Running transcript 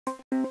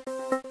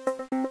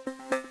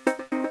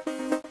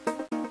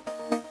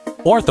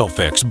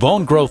Orthofix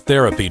Bone Growth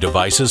Therapy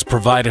devices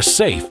provide a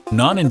safe,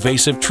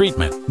 non-invasive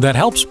treatment that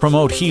helps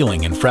promote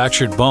healing in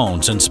fractured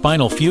bones and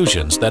spinal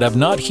fusions that have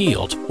not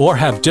healed or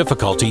have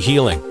difficulty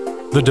healing.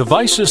 The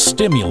devices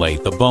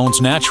stimulate the bone's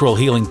natural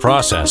healing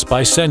process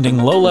by sending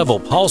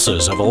low-level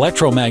pulses of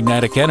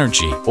electromagnetic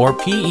energy, or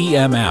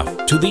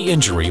PEMF, to the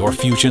injury or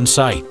fusion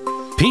site.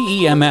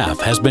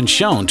 PEMF has been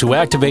shown to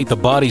activate the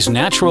body's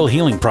natural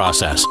healing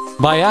process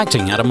by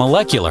acting at a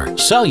molecular,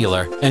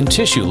 cellular, and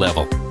tissue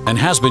level, and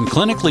has been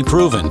clinically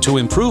proven to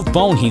improve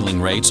bone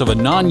healing rates of a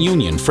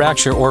non-union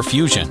fracture or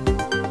fusion.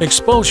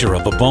 Exposure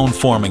of a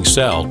bone-forming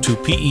cell to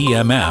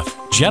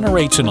PEMF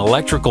generates an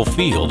electrical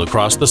field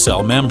across the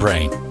cell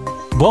membrane.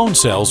 Bone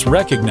cells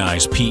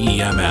recognize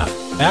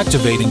PEMF,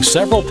 activating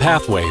several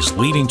pathways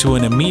leading to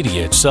an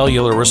immediate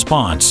cellular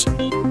response.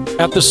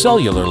 At the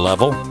cellular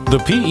level, the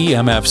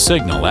PEMF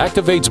signal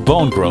activates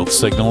bone growth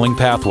signaling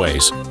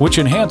pathways, which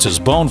enhances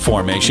bone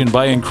formation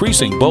by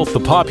increasing both the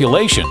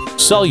population,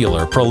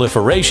 cellular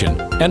proliferation,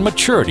 and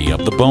maturity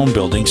of the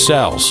bone-building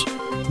cells.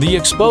 The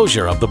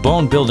exposure of the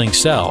bone-building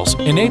cells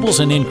enables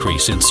an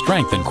increase in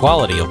strength and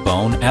quality of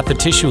bone at the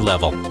tissue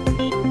level.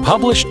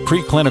 Published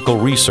preclinical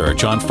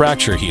research on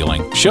fracture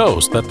healing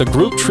shows that the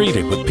group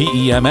treated with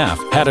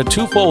PEMF had a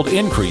twofold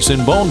increase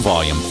in bone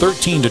volume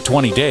 13 to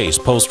 20 days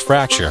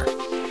post-fracture.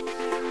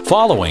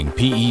 Following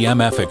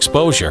PEMF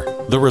exposure,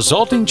 the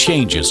resulting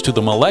changes to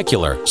the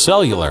molecular,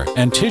 cellular,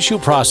 and tissue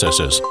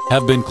processes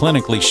have been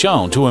clinically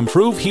shown to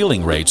improve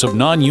healing rates of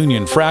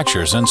non-union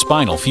fractures and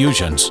spinal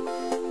fusions.